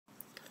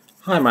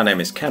Hi, my name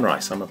is Ken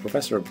Rice. I'm a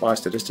professor of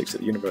biostatistics at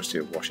the University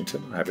of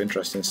Washington. I have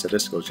interest in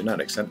statistical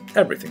genetics and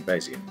everything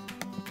Bayesian.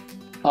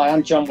 Hi,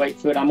 I'm John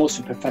Wakefield. I'm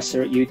also a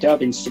professor at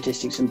UW in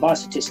statistics and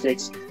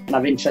biostatistics, and I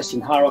have interest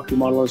in hierarchical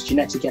models,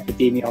 genetic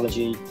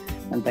epidemiology,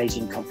 and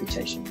Bayesian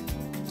computation.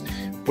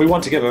 We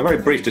want to give a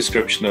very brief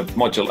description of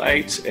Module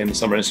 8 in the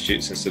Summer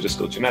Institutes in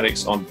Statistical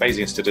Genetics on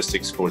Bayesian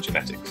statistics for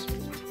genetics.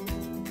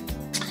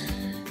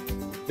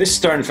 This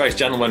stern-faced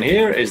gentleman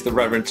here is the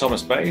Reverend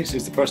Thomas Bayes,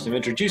 who's the person who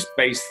introduced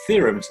Bayes'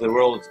 theorem to the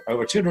world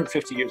over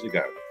 250 years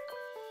ago.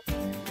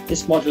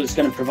 This module is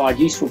going to provide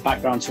useful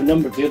background to a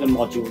number of the other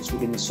modules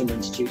within the Summer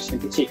Institutes, in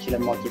particular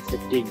Module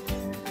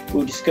 15.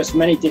 We'll discuss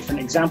many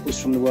different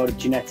examples from the world of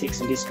genetics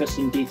and discuss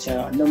in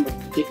detail a number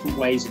of different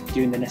ways of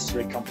doing the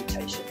necessary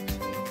computation.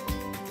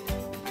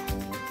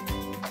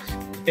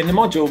 In the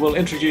module, we'll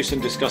introduce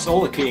and discuss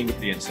all the key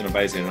ingredients in a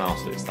Bayesian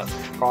analysis. That's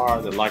the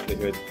prior, the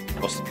likelihood,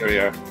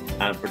 posterior,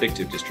 and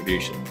predictive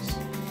distributions.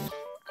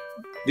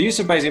 The use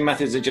of Bayesian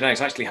methods in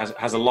genetics actually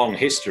has a long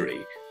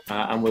history,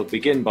 and we'll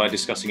begin by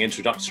discussing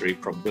introductory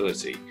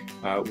probability.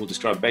 We'll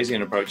describe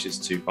Bayesian approaches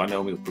to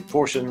binomial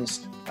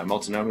proportions,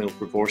 multinomial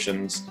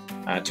proportions,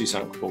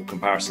 two-sample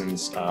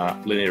comparisons,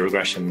 linear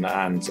regression,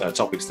 and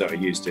topics that are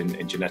used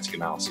in genetic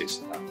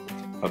analysis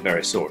of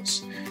various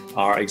sorts.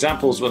 Our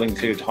examples will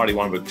include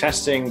Hardy-Weinberg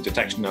testing,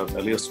 detection of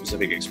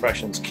allele-specific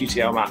expressions,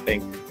 QTL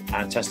mapping,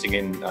 and testing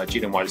in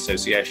genome-wide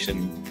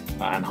association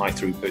and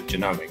high-throughput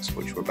genomics,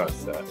 which we're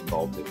both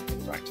involved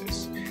in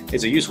practice.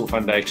 It's a useful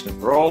foundation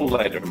for all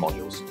later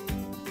modules.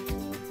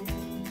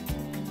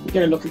 We're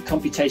going to look at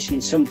computation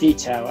in some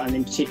detail, and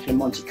in particular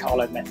Monte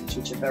Carlo methods,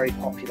 which are very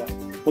popular.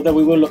 Although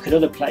we will look at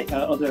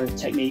other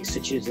techniques,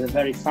 such as the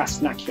very fast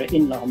and accurate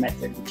in-law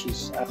method, which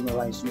is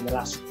arisen in the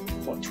last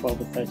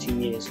 12 or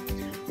 13 years.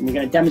 And we're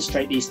going to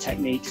demonstrate these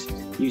techniques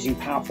using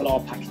powerful R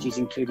packages,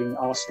 including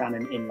RScan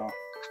and in-law.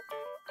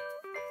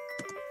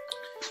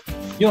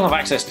 You'll have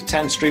access to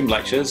 10 streamed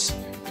lectures,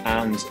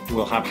 and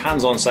we'll have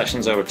hands-on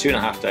sessions over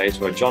 2.5 days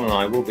where John and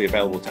I will be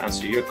available to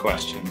answer your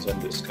questions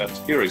and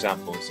discuss your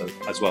examples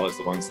as well as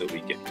the ones that we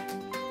give.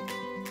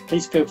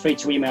 Please feel free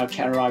to email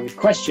Ken or I with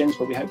questions,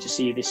 but we hope to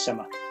see you this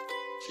summer.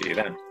 See you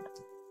then.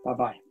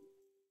 Bye-bye.